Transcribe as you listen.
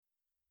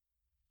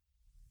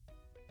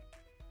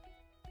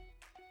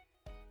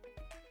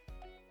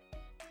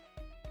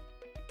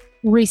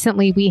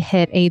Recently, we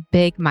hit a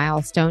big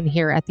milestone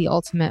here at the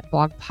Ultimate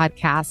Blog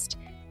Podcast,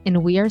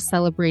 and we are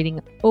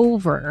celebrating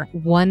over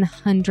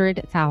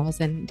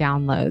 100,000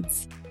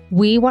 downloads.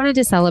 We wanted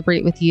to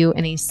celebrate with you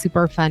in a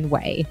super fun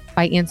way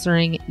by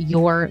answering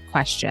your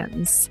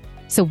questions.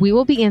 So we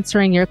will be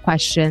answering your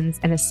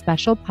questions in a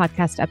special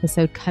podcast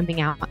episode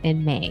coming out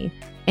in May.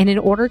 And in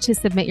order to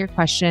submit your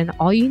question,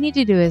 all you need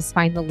to do is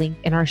find the link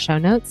in our show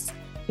notes,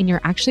 and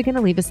you're actually going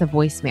to leave us a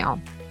voicemail.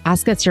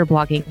 Ask us your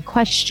blogging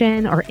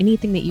question or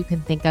anything that you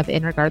can think of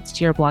in regards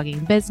to your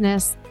blogging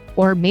business.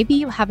 Or maybe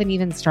you haven't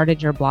even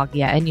started your blog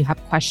yet and you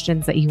have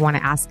questions that you want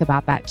to ask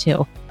about that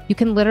too. You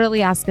can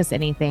literally ask us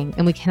anything,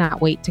 and we cannot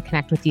wait to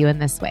connect with you in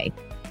this way.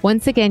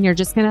 Once again, you're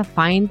just going to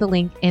find the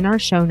link in our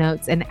show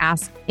notes and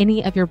ask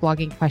any of your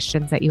blogging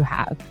questions that you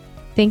have.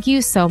 Thank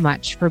you so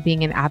much for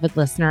being an avid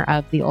listener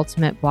of the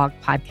Ultimate Blog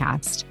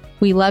Podcast.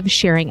 We love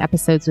sharing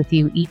episodes with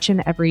you each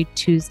and every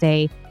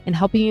Tuesday and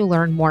helping you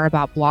learn more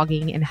about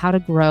blogging and how to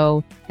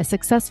grow a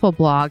successful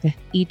blog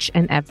each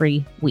and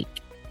every week.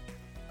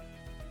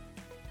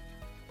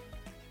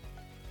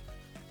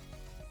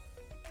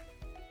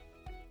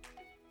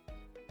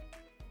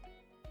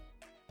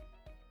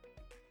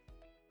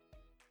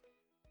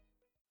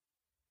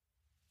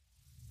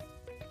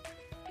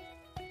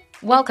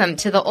 Welcome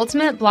to the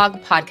Ultimate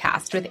Blog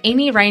Podcast with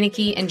Amy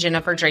Reinecke and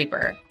Jennifer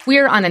Draper. We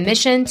are on a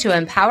mission to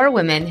empower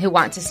women who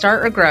want to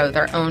start or grow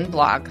their own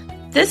blog.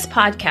 This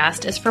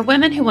podcast is for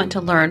women who want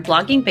to learn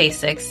blogging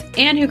basics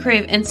and who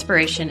crave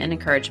inspiration and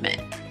encouragement.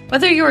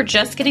 Whether you are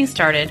just getting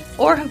started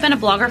or have been a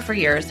blogger for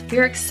years, we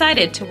are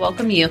excited to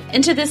welcome you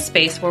into this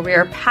space where we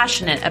are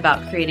passionate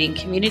about creating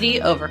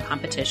community over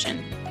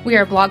competition. We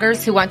are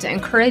bloggers who want to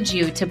encourage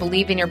you to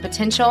believe in your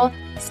potential,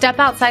 step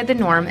outside the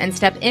norm, and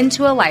step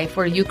into a life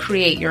where you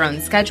create your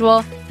own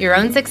schedule, your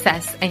own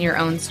success, and your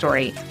own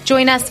story.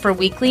 Join us for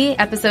weekly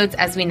episodes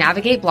as we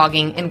navigate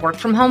blogging and work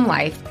from home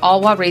life, all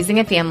while raising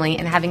a family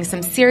and having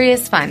some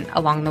serious fun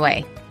along the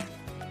way.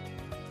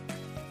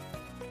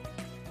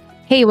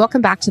 Hey,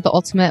 welcome back to the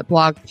Ultimate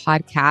Blog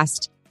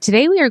Podcast.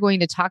 Today we are going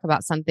to talk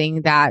about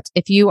something that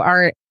if you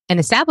are an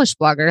established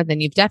blogger,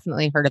 then you've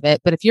definitely heard of it.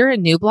 But if you're a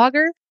new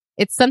blogger,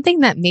 it's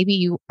something that maybe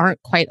you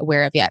aren't quite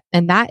aware of yet,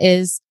 and that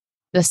is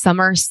the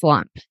summer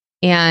slump.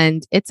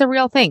 And it's a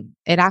real thing.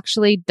 It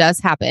actually does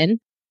happen.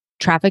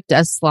 Traffic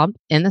does slump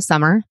in the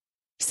summer.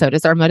 So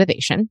does our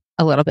motivation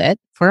a little bit,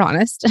 if we're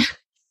honest.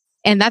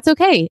 And that's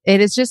okay.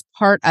 It is just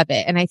part of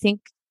it. And I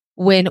think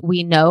when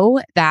we know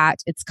that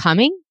it's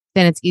coming,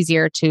 then it's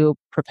easier to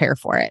prepare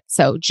for it.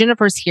 So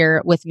Jennifer's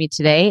here with me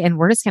today, and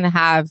we're just going to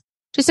have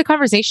just a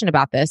conversation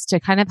about this to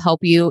kind of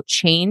help you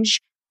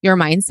change your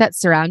mindset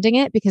surrounding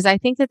it, because I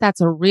think that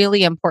that's a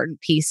really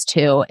important piece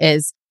too,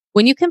 is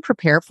when you can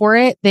prepare for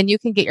it, then you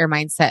can get your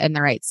mindset in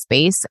the right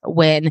space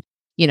when,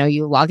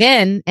 you log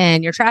in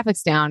and your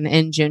traffic's down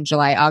in June,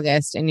 July,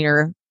 August, and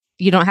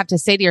you don't have to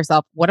say to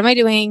yourself, what am I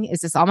doing? Is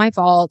this all my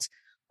fault?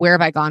 Where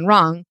have I gone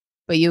wrong?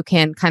 But you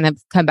can kind of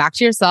come back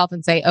to yourself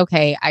and say,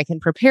 okay, I can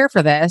prepare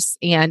for this,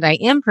 and I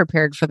am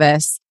prepared for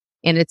this.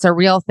 And it's a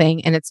real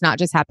thing. And it's not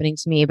just happening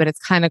to me, but it's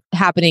kind of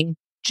happening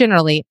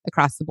generally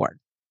across the board.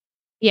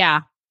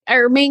 Yeah.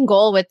 Our main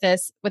goal with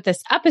this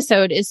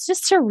episode is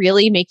just to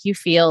really make you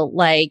feel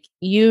like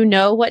you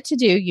know what to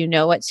do, you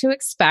know what to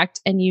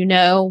expect, and you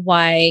know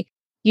why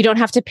you don't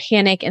have to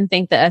panic and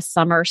think that a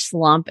summer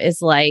slump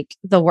is like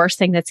the worst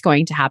thing that's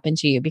going to happen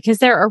to you, because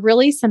there are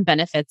really some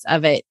benefits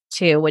of it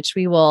too, which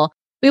we will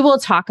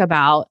talk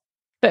about.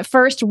 But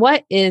first,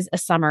 what is a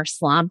summer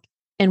slump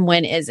and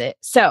when is it?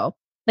 So,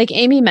 like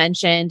Amy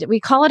mentioned, we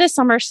call it a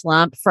summer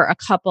slump for a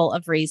couple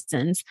of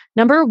reasons.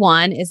 Number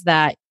one is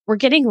that we're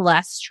getting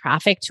less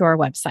traffic to our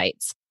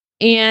websites.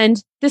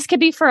 And this could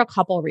be for a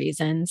couple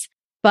reasons,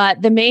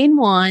 but the main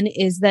one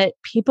is that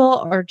people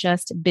are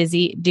just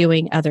busy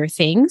doing other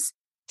things.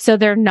 So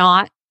they're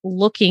not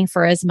looking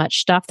for as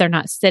much stuff. They're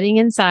not sitting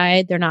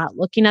inside. They're not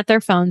looking at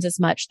their phones as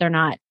much. They're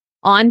not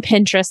on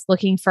Pinterest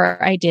looking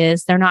for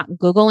ideas. They're not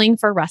Googling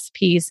for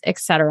recipes,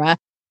 etc.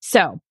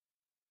 So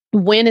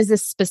when is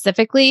this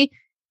specifically?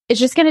 It's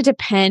just going to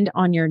depend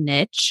on your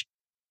niche,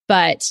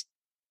 but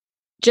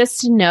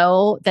just to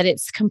know that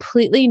it's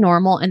completely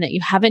normal and that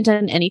you haven't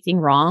done anything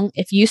wrong.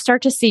 If you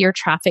start to see your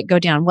traffic go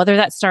down, whether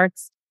that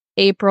starts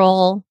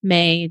April,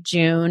 May,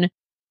 June,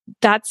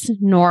 that's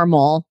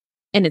normal.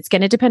 And it's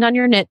going to depend on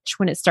your niche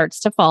when it starts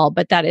to fall,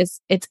 but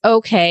it's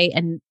okay.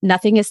 And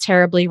nothing is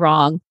terribly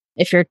wrong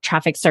if your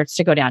traffic starts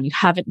to go down. You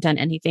haven't done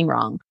anything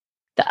wrong.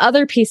 The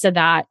other piece of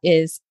that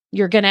is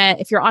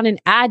if you're on an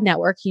ad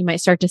network, you might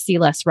start to see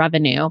less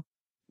revenue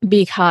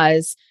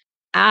because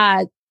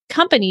ad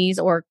companies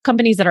or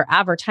companies that are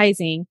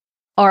advertising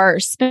are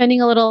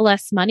spending a little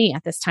less money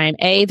at this time.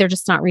 They're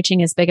just not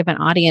reaching as big of an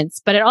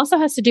audience, but it also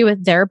has to do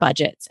with their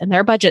budgets, and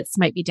their budgets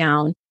might be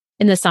down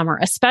in the summer,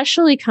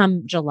 especially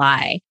come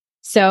July.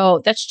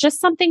 So that's just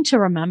something to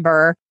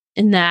remember,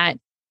 in that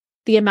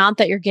the amount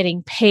that you're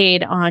getting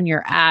paid on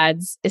your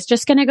ads is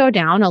just going to go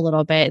down a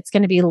little bit. It's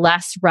going to be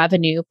less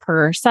revenue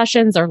per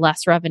sessions or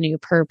less revenue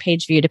per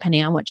page view,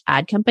 depending on which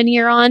ad company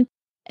you're on.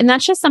 And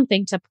that's just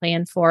something to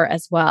plan for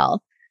as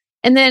well.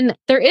 And then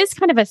there is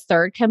kind of a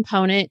third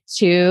component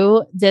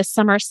to this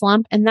summer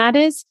slump, and that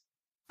is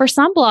for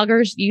some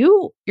bloggers,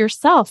 you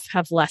yourself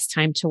have less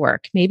time to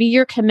work. Maybe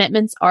your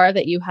commitments are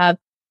that you have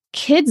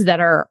kids that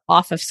are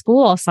off of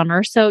school all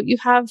summer. So you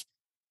have,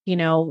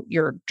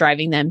 you're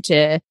driving them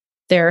to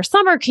their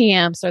summer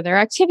camps or their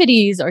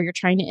activities, or you're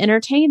trying to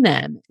entertain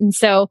them. And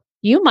so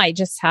you might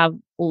just have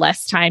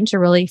less time to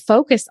really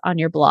focus on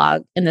your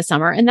blog in the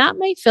summer. And that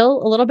might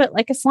feel a little bit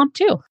like a slump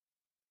too.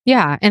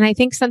 Yeah. And I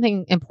think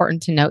something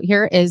important to note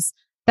here is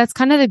that's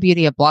kind of the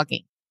beauty of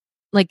blogging.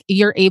 Like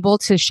you're able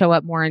to show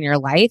up more in your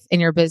life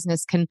and your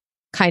business can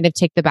kind of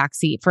take the back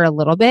seat for a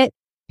little bit,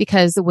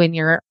 because when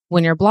you're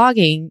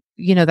blogging,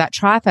 that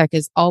traffic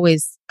is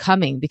always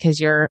coming because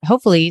you're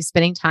hopefully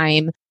spending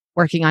time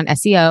working on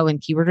SEO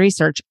and keyword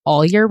research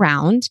all year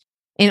round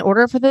in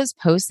order for those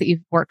posts that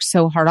you've worked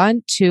so hard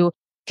on to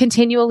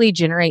continually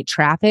generate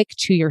traffic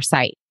to your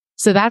site.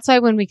 So that's why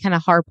when we kind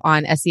of harp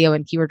on SEO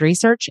and keyword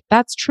research,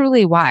 that's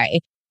truly why.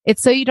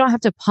 It's so you don't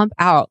have to pump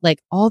out like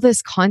all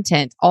this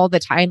content all the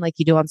time like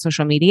you do on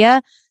social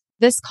media.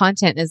 This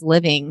content is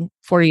living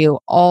for you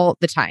all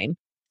the time.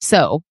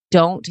 So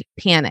don't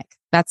panic.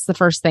 That's the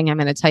first thing I'm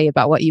going to tell you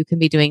about what you can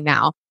be doing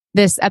now.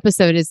 This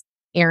episode is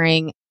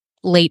airing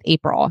late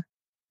April.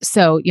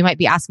 So you might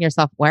be asking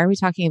yourself, why are we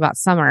talking about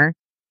summer?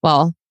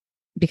 Well,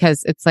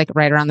 because it's like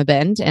right around the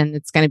bend and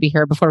it's going to be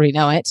here before we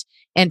know it.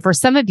 And for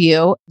some of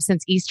you,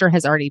 since Easter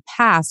has already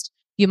passed,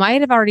 you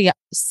might have already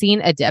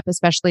seen a dip,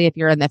 especially if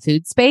you're in the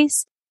food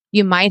space.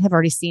 You might have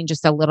already seen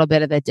just a little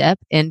bit of a dip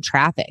in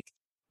traffic.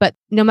 But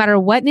no matter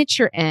what niche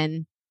you're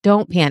in,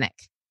 don't panic.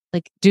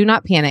 Like, do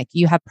not panic.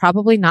 You have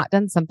probably not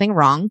done something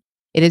wrong.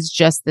 It is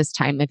just this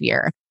time of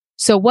year.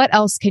 So what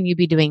else can you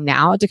be doing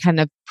now to kind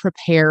of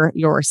prepare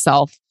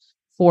yourself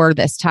for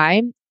this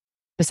time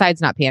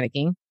besides not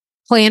panicking?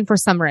 Plan for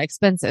summer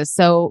expenses.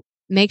 So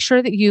make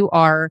sure that you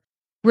are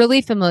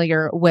really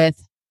familiar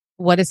with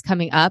what is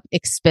coming up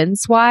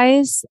expense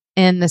wise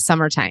in the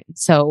summertime.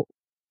 So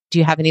do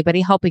you have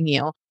anybody helping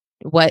you?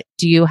 What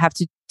do you have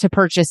to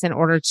purchase in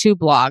order to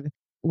blog?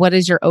 What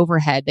is your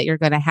overhead that you're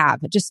going to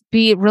have? Just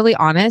be really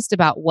honest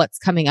about what's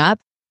coming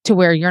up to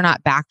where you're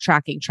not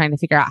backtracking, trying to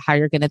figure out how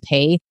you're going to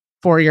pay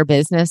for your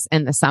business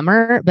in the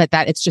summer, but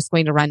that it's just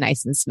going to run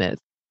nice and smooth.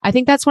 I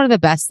think that's one of the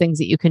best things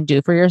that you can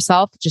do for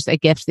yourself. Just a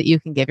gift that you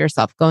can give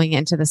yourself going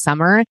into the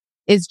summer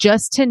is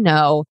just to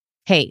know,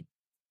 hey,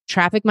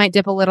 traffic might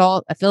dip a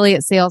little,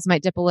 affiliate sales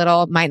might dip a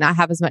little, might not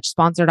have as much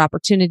sponsored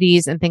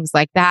opportunities and things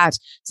like that.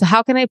 So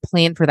how can I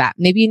plan for that?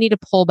 Maybe you need to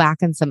pull back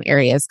in some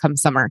areas come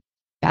summer.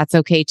 That's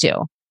okay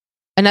too.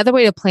 Another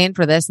way to plan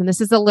for this, and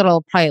this is a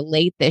little probably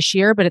late this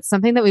year, but it's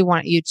something that we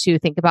want you to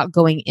think about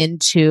going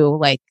into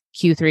like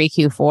Q3,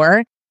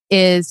 Q4,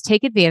 is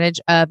take advantage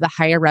of the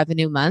higher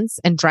revenue months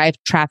and drive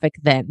traffic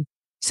then.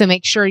 So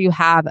make sure you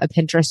have a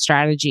Pinterest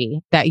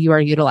strategy that you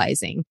are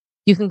utilizing.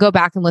 You can go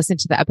back and listen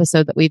to the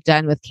episode that we've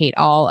done with Kate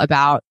All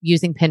about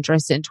using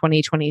Pinterest in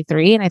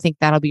 2023. And I think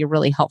that'll be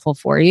really helpful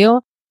for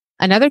you.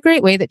 Another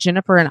great way that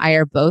Jennifer and I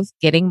are both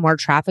getting more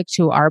traffic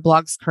to our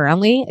blogs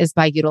currently is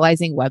by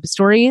utilizing web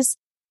stories.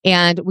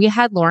 And we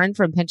had Lauren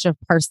from Pinch of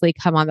Parsley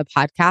come on the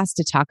podcast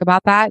to talk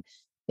about that.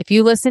 If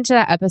you listen to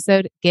that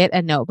episode, get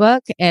a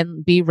notebook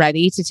and be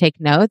ready to take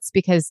notes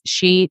because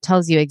she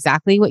tells you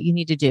exactly what you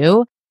need to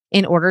do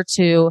in order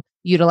to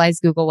utilize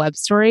Google Web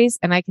Stories.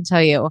 And I can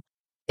tell you,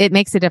 it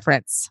makes a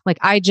difference. Like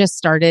I just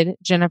started,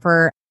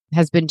 Jennifer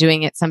has been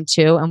doing it some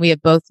too, and we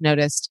have both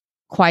noticed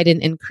quite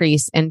an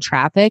increase in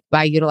traffic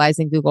by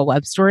utilizing Google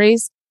Web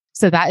Stories.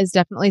 So that is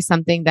definitely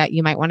something that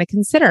you might want to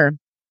consider.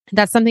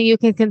 That's something you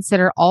can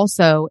consider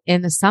also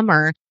in the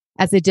summer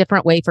as a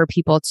different way for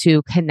people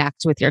to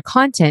connect with your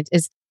content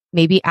is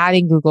maybe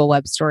adding Google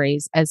Web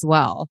Stories as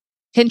well.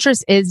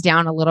 Pinterest is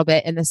down a little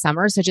bit in the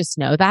summer, so just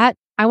know that.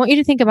 I want you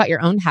to think about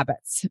your own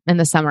habits in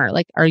the summer.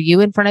 Like, are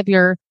you in front of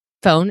your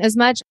phone as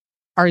much?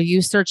 Are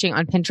you searching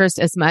on Pinterest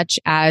as much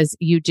as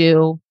you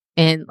do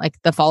in like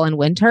the fall and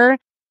winter?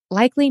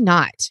 Likely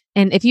not.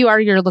 And if you are,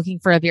 you're looking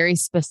for a very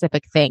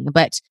specific thing.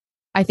 But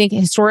I think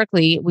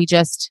historically, we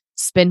just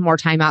spend more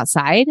time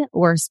outside.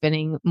 We're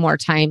spending more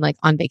time like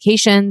on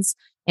vacations,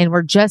 and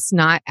we're just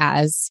not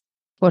as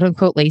quote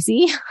unquote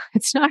lazy.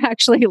 It's not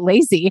actually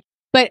lazy,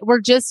 but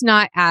we're just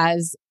not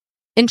as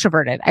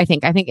introverted. I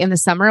think in the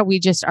summer, we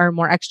just are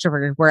more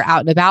extroverted. We're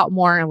out and about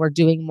more and we're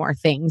doing more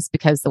things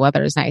because the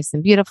weather is nice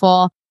and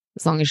beautiful.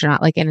 As long as you're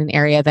not like in an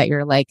area that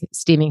you're like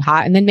steaming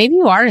hot. And then maybe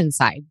you are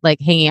inside, like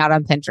hanging out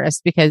on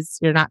Pinterest because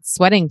you're not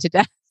sweating to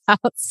death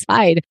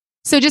outside.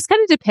 So it just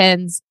kind of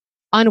depends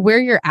on where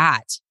you're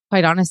at,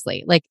 quite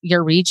honestly, like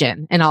your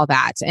region and all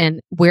that,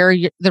 and where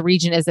the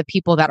region is of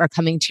people that are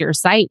coming to your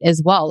site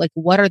as well. Like,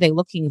 what are they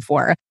looking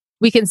for?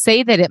 We can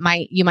say that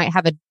you might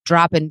have a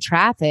drop in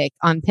traffic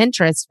on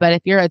Pinterest, but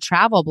if you're a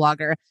travel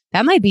blogger,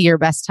 that might be your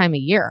best time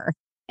of year.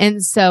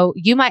 And so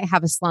you might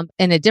have a slump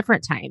in a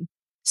different time.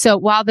 So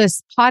while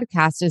this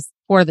podcast is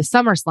for the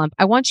summer slump,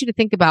 I want you to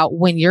think about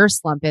when your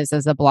slump is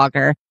as a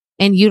blogger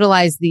and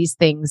utilize these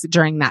things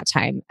during that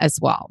time as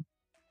well.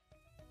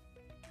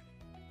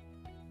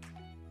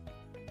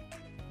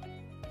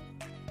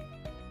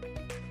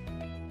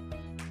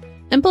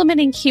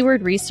 Implementing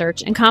keyword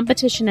research and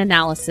competition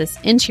analysis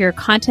into your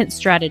content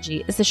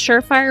strategy is a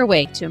surefire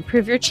way to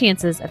improve your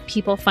chances of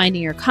people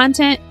finding your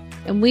content,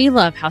 and we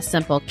love how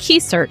simple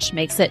Key Search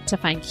makes it to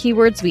find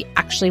keywords we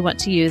actually want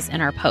to use in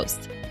our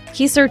posts.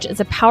 Key Search is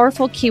a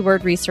powerful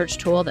keyword research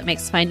tool that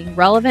makes finding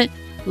relevant,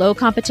 low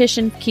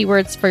competition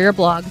keywords for your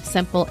blog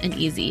simple and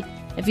easy.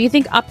 If you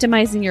think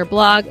optimizing your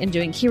blog and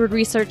doing keyword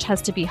research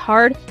has to be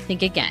hard,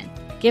 think again.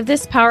 Give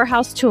this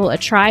powerhouse tool a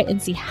try and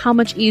see how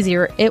much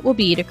easier it will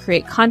be to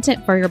create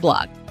content for your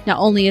blog. Not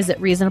only is it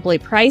reasonably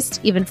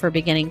priced, even for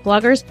beginning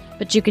bloggers,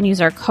 but you can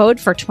use our code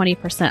for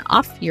 20%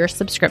 off your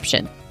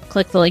subscription.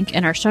 Click the link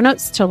in our show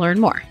notes to learn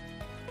more.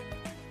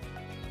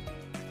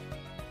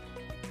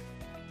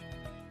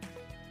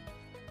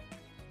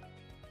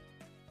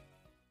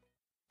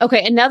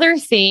 Okay, another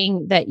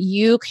thing that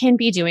you can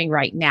be doing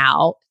right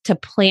now to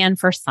plan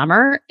for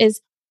summer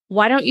is,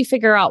 why don't you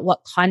figure out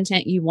what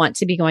content you want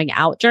to be going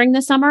out during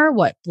the summer,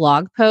 what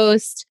blog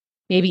post,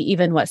 maybe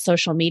even what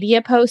social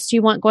media posts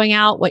you want going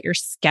out, what your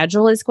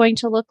schedule is going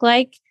to look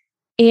like,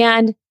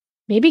 and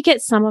maybe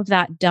get some of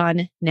that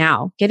done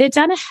now. Get it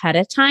done ahead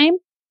of time,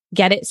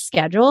 get it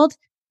scheduled,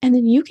 and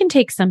then you can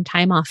take some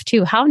time off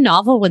too. How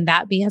novel would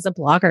that be as a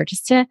blogger,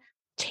 just to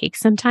take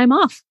some time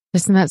off?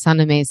 Doesn't that sound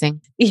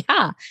amazing?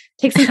 Yeah.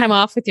 Take some time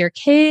off with your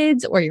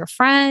kids or your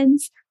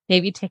friends,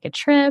 maybe take a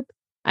trip.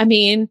 I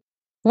mean,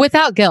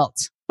 without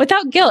guilt.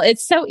 Without guilt.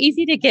 It's so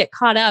easy to get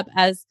caught up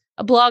as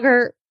a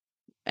blogger,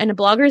 and a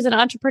blogger is an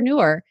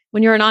entrepreneur.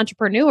 When you're an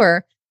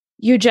entrepreneur,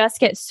 you just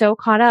get so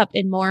caught up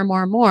in more and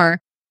more and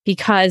more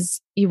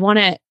because you want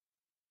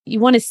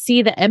to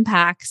see the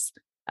impacts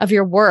of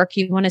your work.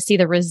 You want to see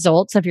the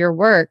results of your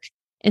work.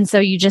 And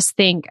so you just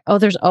think, oh,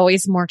 there's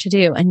always more to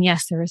do. And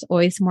yes, there is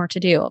always more to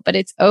do, but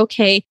it's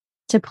okay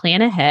to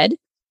plan ahead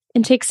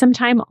and take some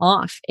time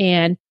off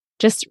and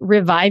just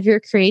revive your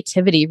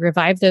creativity,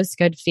 revive those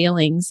good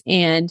feelings,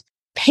 and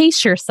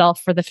pace yourself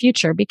for the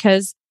future.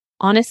 Because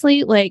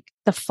honestly, like,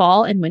 the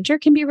fall and winter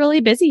can be really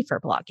busy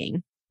for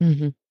blogging.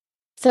 Mm-hmm.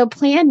 So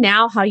plan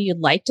now how you'd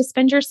like to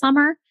spend your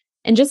summer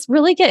and just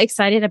really get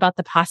excited about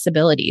the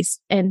possibilities,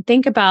 and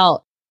think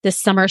about this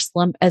summer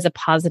slump as a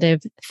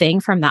positive thing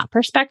from that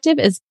perspective.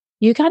 Is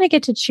you got to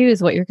get to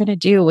choose what you're going to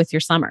do with your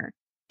summer.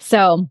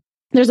 So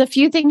there's a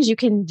few things you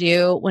can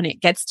do when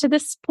it gets to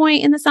this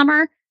point in the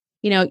summer.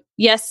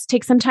 Yes,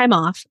 take some time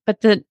off.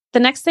 But the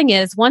next thing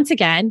is, once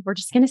again, we're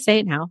just going to say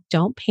it now,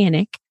 don't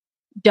panic.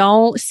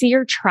 Don't see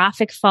your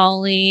traffic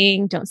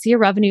falling. Don't see your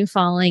revenue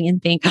falling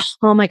and think,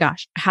 oh my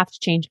gosh, I have to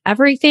change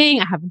everything.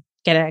 I have to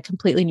get a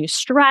completely new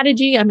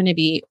strategy. I'm going to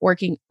be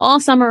working all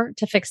summer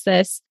to fix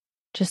this.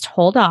 Just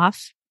hold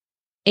off.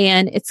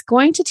 And it's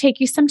going to take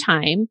you some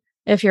time,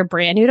 if you're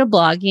brand new to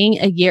blogging,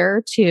 a year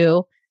or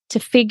two, to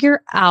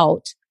figure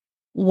out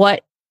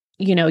what,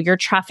 your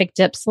traffic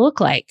dips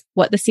look like,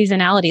 what the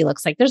seasonality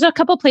looks like. There's a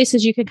couple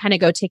places you can kind of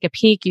go take a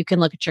peek. You can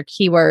look at your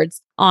keywords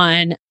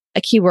on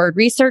a keyword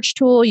research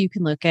tool. You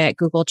can look at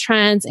Google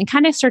Trends and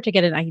kind of start to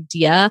get an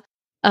idea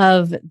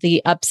of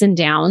the ups and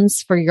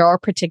downs for your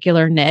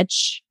particular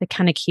niche, the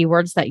kind of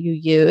keywords that you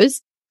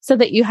use, so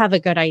that you have a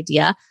good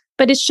idea.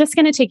 But it's just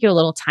going to take you a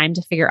little time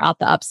to figure out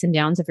the ups and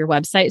downs of your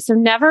website. So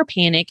never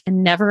panic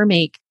and never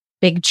make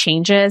big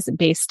changes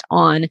based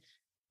on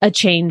a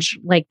change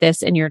like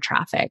this in your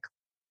traffic.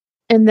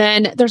 And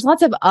then there's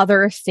lots of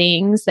other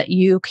things that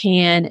you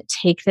can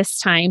take this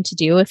time to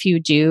do if you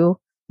do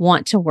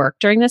want to work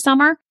during the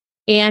summer.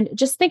 And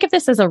just think of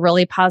this as a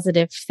really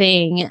positive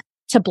thing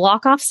to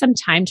block off some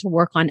time to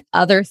work on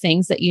other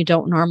things that you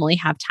don't normally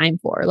have time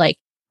for. Like,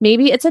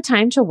 maybe it's a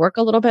time to work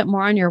a little bit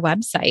more on your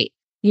website.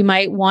 You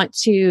might want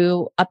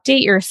to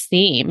update your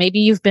theme. Maybe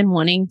you've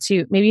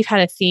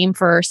had a theme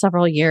for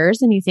several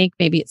years and you think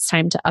maybe it's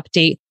time to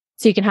update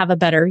so you can have a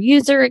better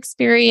user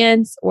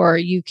experience, or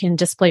you can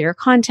display your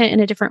content in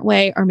a different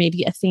way, or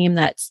maybe a theme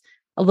that's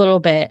a little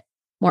bit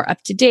more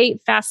up to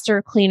date,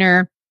 faster,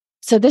 cleaner.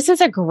 So this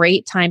is a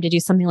great time to do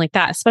something like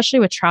that, especially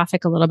with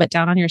traffic a little bit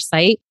down on your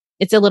site.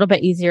 It's a little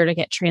bit easier to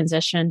get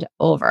transitioned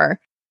over.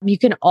 You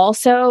can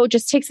also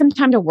just take some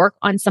time to work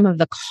on some of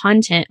the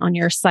content on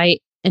your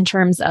site in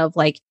terms of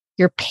like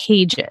your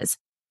pages.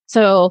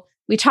 So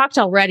we talked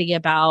already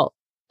about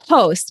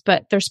posts,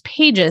 but there's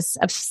pages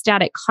of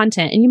static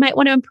content, and you might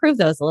want to improve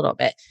those a little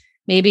bit.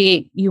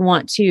 Maybe you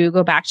want to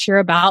go back to your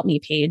About Me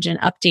page and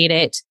update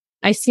it.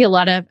 I see a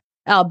lot of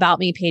About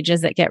Me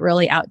pages that get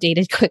really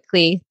outdated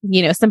quickly.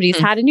 Somebody's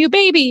had a new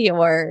baby,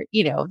 or,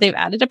 they've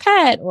added a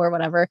pet or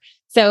whatever.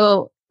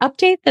 So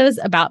update those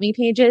About Me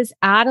pages,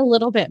 add a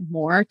little bit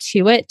more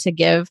to it to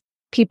give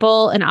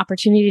people an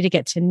opportunity to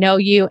get to know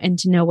you and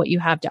to know what you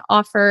have to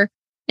offer,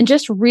 and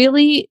just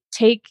really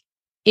take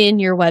in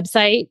your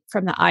website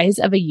from the eyes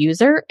of a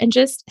user and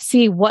just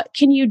see what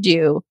can you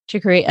do to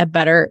create a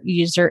better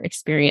user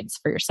experience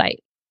for your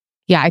site.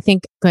 Yeah, I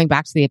think going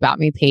back to the About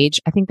Me page,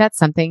 I think that's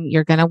something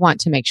you're going to want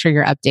to make sure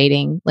you're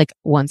updating like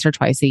once or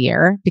twice a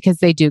year, because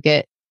they do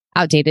get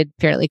outdated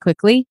fairly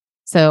quickly.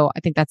 So I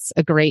think that's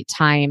a great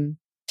time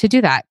to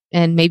do that.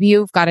 And maybe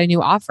you've got a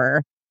new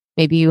offer.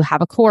 Maybe you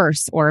have a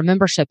course or a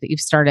membership that you've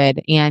started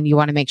and you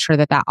want to make sure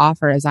that that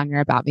offer is on your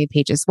About Me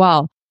page as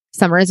well.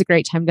 Summer is a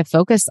great time to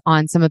focus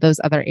on some of those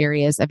other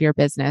areas of your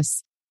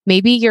business.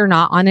 Maybe you're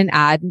not on an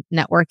ad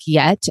network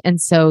yet, and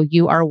so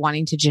you are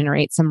wanting to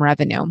generate some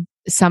revenue.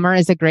 Summer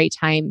is a great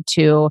time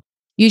to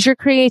use your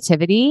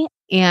creativity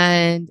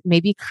and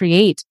maybe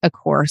create a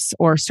course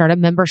or start a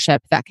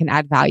membership that can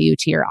add value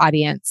to your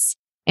audience.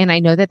 And I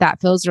know that that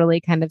feels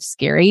really kind of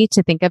scary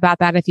to think about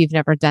that if you've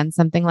never done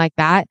something like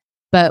that.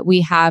 But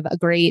we have a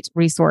great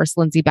resource.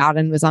 Lindsay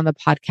Bowden was on the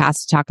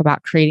podcast to talk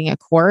about creating a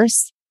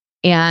course.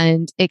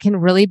 And it can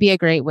really be a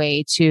great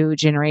way to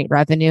generate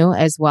revenue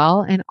as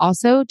well. And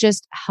also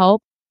just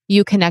help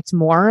you connect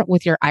more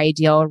with your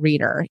ideal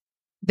reader.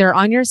 They're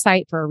on your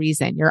site for a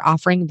reason. You're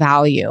offering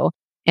value.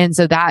 And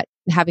so that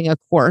having a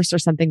course or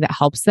something that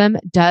helps them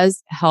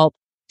does help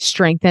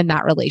strengthen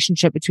that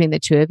relationship between the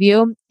two of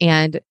you.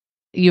 And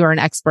you are an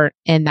expert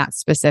in that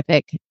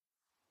specific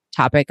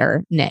topic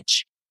or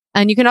niche.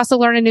 And you can also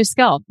learn a new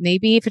skill.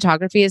 Maybe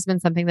photography has been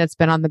something that's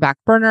been on the back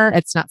burner.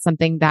 It's not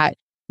something that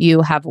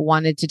you have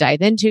wanted to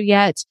dive into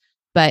yet,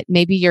 but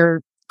maybe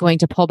you're going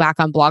to pull back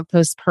on blog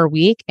posts per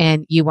week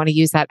and you want to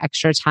use that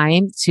extra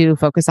time to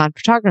focus on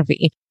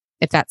photography,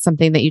 if that's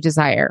something that you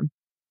desire.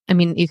 I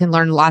mean, you can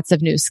learn lots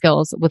of new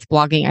skills with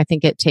blogging. I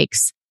think it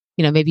takes,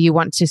 maybe you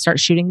want to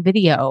start shooting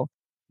video.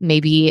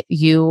 Maybe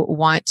you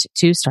want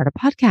to start a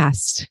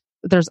podcast.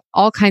 There's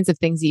all kinds of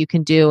things that you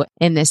can do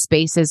in this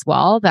space as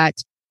well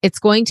that it's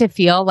going to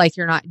feel like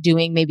you're not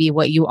doing maybe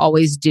what you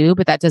always do,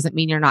 but that doesn't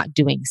mean you're not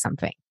doing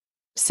something.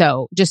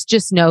 So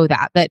just know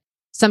that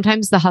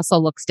sometimes the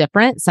hustle looks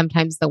different.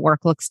 Sometimes the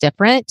work looks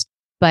different,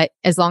 but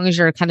as long as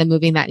you're kind of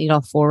moving that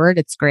needle forward,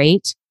 it's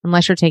great.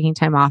 Unless you're taking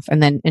time off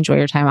and then enjoy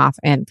your time off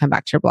and come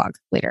back to your blog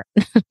later.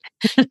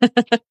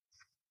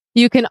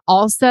 You can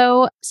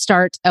also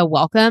start a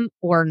welcome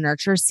or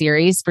nurture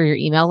series for your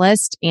email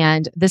list.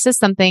 And this is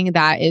something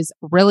that is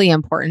really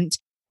important.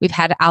 We've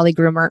had Ali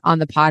Groomer on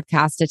the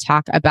podcast to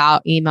talk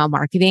about email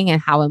marketing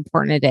and how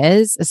important it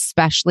is,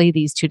 especially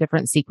these two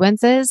different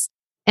sequences.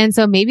 And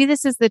so maybe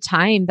this is the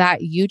time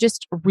that you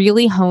just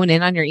really hone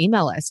in on your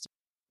email list.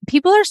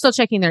 People are still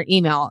checking their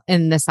email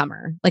in the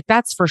summer. Like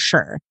that's for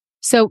sure.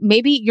 So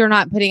maybe you're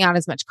not putting out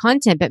as much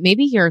content, but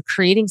maybe you're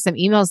creating some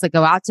emails that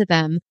go out to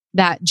them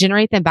that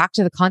generate them back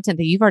to the content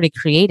that you've already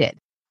created.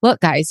 Look,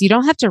 guys, you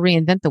don't have to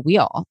reinvent the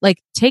wheel.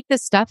 Like take the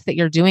stuff that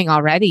you're doing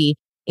already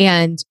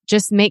and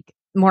just make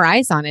more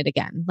eyes on it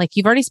again. Like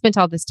you've already spent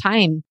all this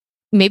time.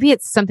 Maybe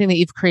it's something that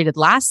you've created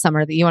last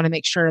summer that you want to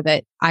make sure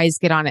that eyes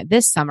get on it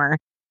this summer.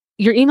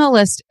 Your email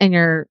list and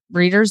your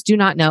readers do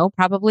not know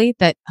probably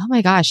that, oh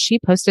my gosh, she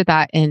posted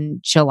that in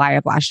July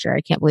of last year.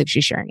 I can't believe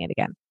she's sharing it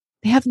again.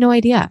 They have no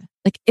idea.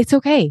 Like it's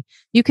okay.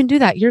 You can do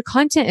that. Your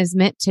content is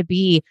meant to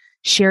be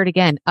shared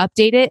again.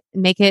 Update it,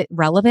 make it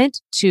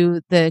relevant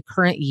to the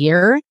current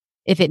year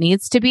if it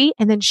needs to be,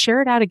 and then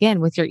share it out again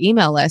with your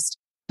email list.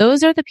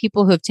 Those are the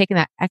people who have taken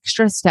that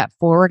extra step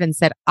forward and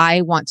said,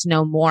 I want to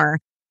know more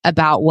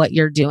about what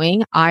you're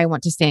doing. I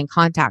want to stay in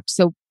contact.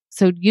 So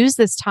use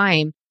this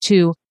time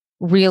to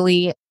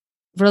really,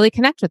 really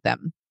connect with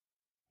them.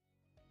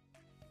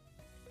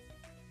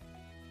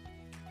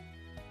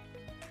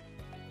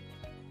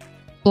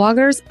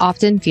 Bloggers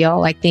often feel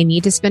like they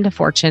need to spend a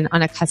fortune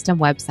on a custom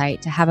website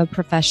to have a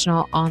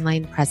professional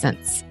online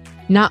presence.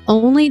 Not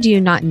only do you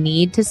not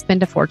need to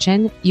spend a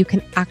fortune, you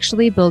can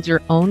actually build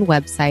your own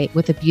website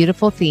with a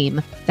beautiful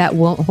theme that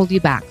won't hold you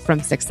back from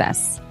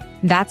success.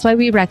 That's why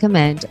we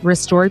recommend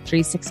Restored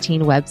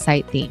 316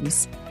 website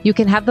themes. You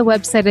can have the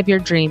website of your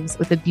dreams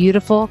with a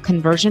beautiful,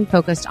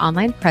 conversion-focused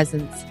online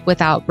presence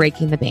without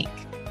breaking the bank.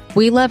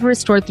 We love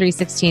Restored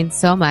 316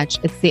 so much,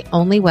 it's the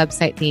only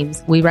website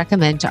themes we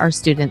recommend to our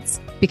students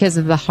because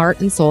of the heart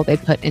and soul they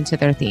put into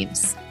their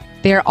themes.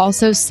 They are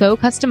also so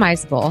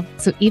customizable,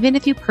 so even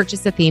if you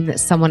purchase a theme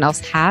that someone else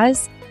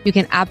has, you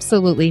can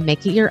absolutely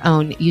make it your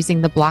own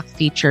using the block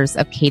features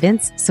of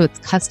Cadence so it's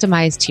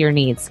customized to your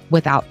needs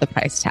without the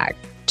price tag.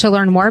 To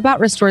learn more about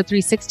Restored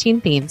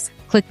 316 themes,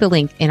 click the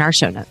link in our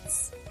show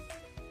notes.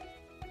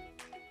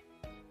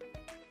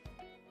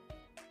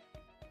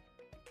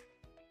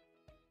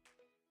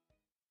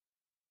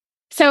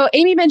 So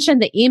Amy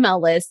mentioned the email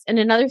list, and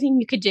another thing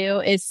you could do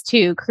is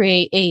to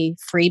create a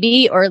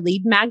freebie or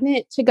lead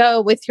magnet to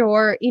go with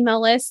your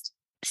email list.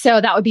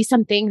 So that would be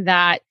something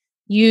that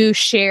you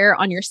share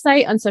on your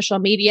site, on social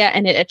media,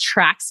 and it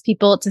attracts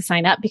people to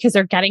sign up because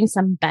they're getting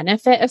some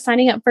benefit of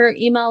signing up for your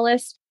email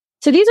list.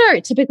 So these are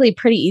typically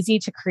pretty easy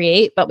to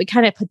create, but we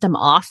kind of put them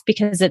off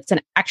because it's an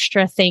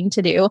extra thing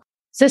to do.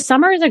 So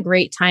summer is a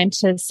great time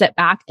to sit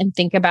back and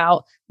think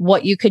about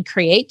what you could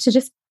create to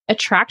just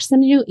attract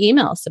some new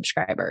email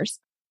subscribers.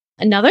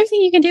 Another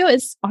thing you can do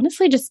is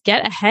honestly just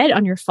get ahead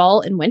on your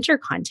fall and winter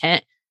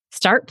content.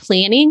 Start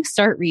planning,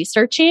 start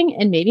researching,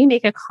 and maybe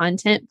make a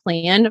content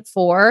plan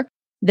for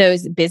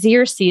those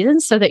busier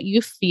seasons so that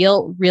you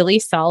feel really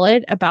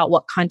solid about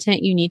what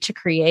content you need to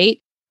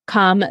create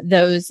come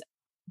those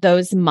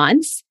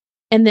months.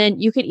 And then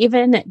you could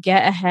even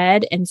get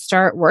ahead and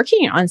start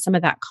working on some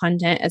of that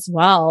content as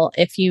well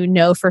if you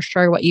know for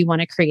sure what you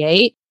want to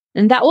create.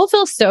 And that will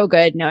feel so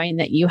good knowing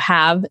that you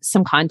have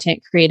some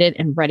content created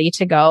and ready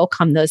to go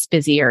come those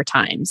busier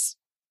times.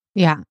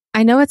 Yeah.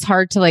 I know it's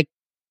hard to like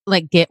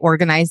get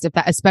organized if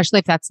that, especially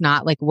if that's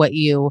not like what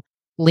you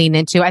lean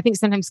into. I think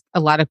sometimes a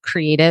lot of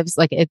creatives,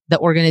 like the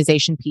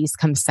organization piece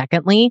comes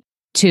secondly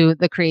to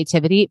the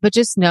creativity, but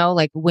just know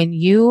like when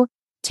you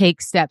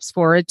take steps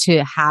forward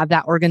to have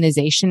that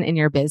organization in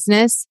your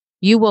business,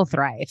 you will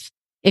thrive.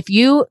 If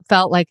you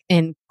felt like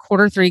in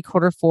quarter 3,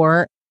 quarter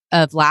 4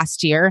 of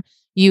last year,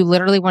 you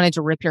literally wanted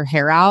to rip your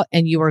hair out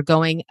and you were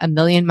going a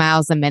million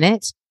miles a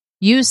minute,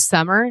 use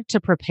summer to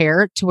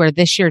prepare to where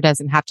this year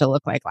doesn't have to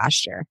look like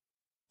last year.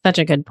 Such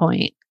a good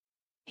point.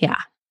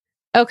 Yeah.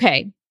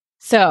 Okay.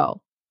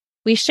 So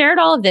we shared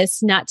all of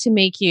this not to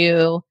make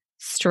you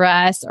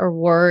stress or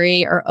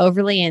worry or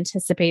overly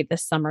anticipate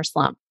this summer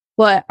slump.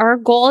 What our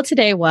goal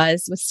today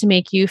was to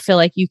make you feel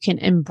like you can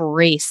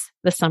embrace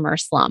the summer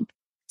slump.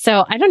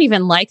 So I don't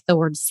even like the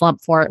word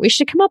slump for it. We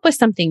should come up with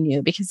something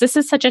new because this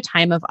is such a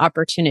time of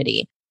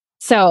opportunity.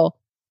 So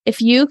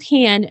if you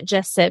can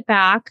just sit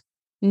back,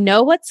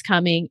 know what's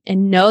coming,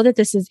 and know that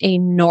this is a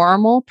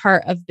normal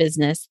part of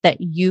business that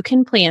you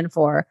can plan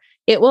for,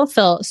 it will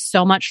feel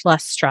so much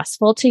less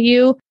stressful to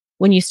you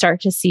when you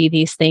start to see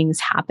these things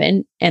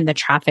happen and the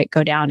traffic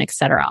go down, et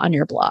cetera, on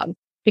your blog,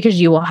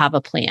 because you will have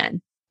a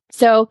plan.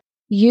 So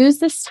use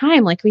this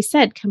time, like we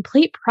said,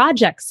 complete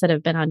projects that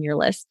have been on your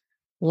list,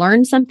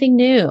 learn something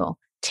new,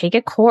 take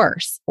a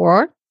course,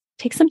 or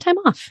take some time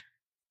off.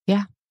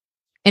 Yeah.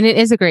 And it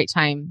is a great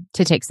time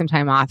to take some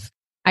time off.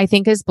 I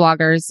think as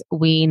bloggers,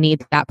 we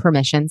need that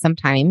permission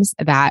sometimes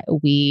that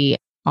we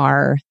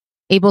are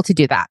able to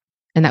do that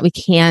and that we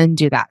can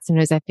do that.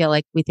 Sometimes I feel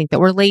like we think that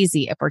we're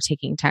lazy if we're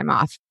taking time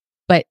off,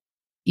 but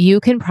you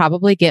can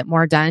probably get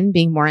more done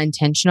being more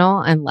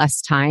intentional and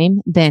less time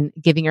than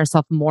giving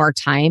yourself more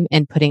time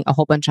and putting a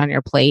whole bunch on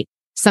your plate.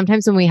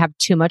 Sometimes when we have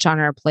too much on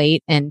our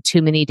plate and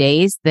too many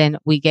days, then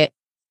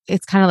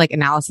it's kind of like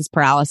analysis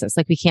paralysis.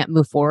 Like we can't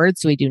move forward.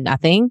 So we do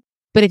nothing.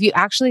 But if you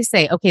actually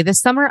say, okay, this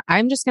summer,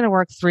 I'm just going to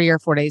work 3 or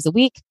 4 days a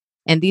week.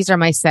 And these are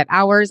my set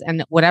hours,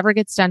 and whatever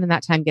gets done in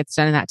that time gets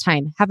done in that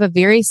time. Have a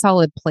very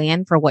solid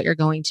plan for what you're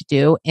going to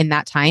do in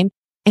that time,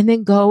 and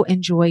then go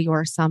enjoy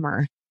your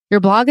summer.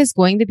 Your blog is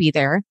going to be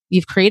there.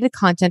 You've created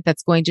content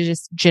that's going to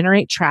just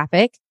generate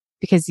traffic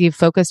because you've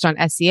focused on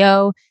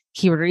SEO,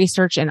 keyword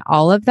research, and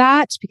all of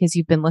that because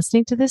you've been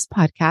listening to this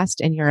podcast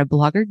and you're a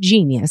blogger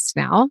genius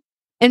now.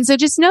 And so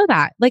just know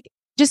that, like,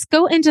 just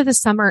go into the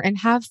summer and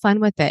have fun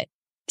with it.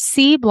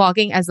 See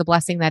blogging as the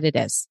blessing that it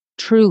is.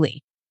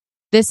 Truly.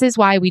 This is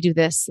why we do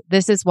this.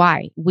 This is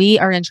why we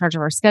are in charge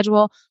of our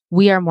schedule.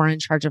 We are more in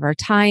charge of our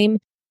time.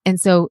 And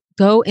so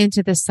go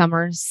into the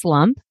summer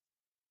slump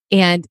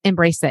and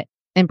embrace it.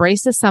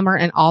 Embrace the summer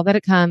and all that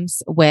it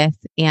comes with,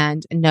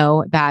 and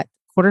know that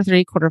quarter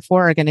 3, quarter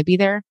 4 are going to be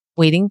there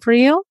waiting for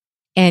you,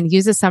 and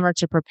use the summer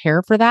to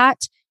prepare for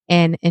that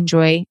and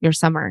enjoy your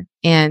summer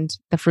and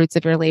the fruits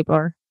of your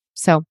labor.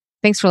 So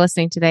thanks for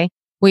listening today.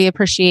 We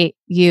appreciate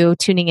you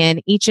tuning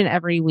in each and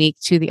every week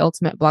to the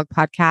Ultimate Blog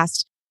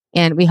Podcast.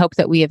 And we hope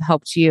that we have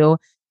helped you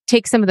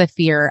take some of the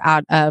fear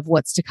out of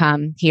what's to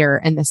come here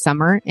in the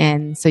summer.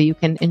 And so you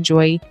can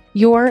enjoy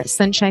your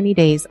sunshiny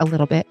days a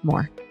little bit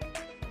more.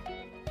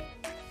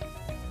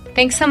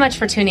 Thanks so much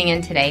for tuning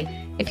in today.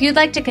 If you'd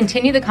like to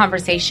continue the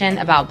conversation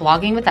about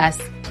blogging with us,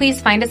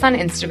 please find us on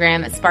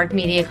Instagram at Spark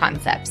Media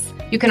Concepts.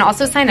 You can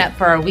also sign up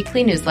for our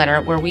weekly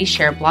newsletter where we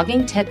share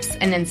blogging tips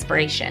and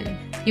inspiration.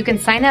 You can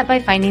sign up by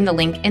finding the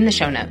link in the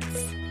show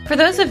notes. For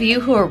those of you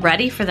who are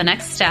ready for the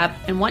next step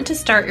and want to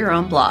start your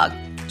own blog,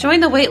 join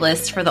the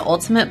waitlist for the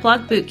Ultimate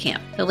Blog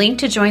Bootcamp. The link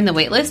to join the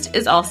waitlist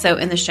is also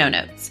in the show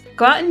notes.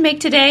 Go out and make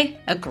today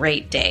a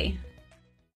great day.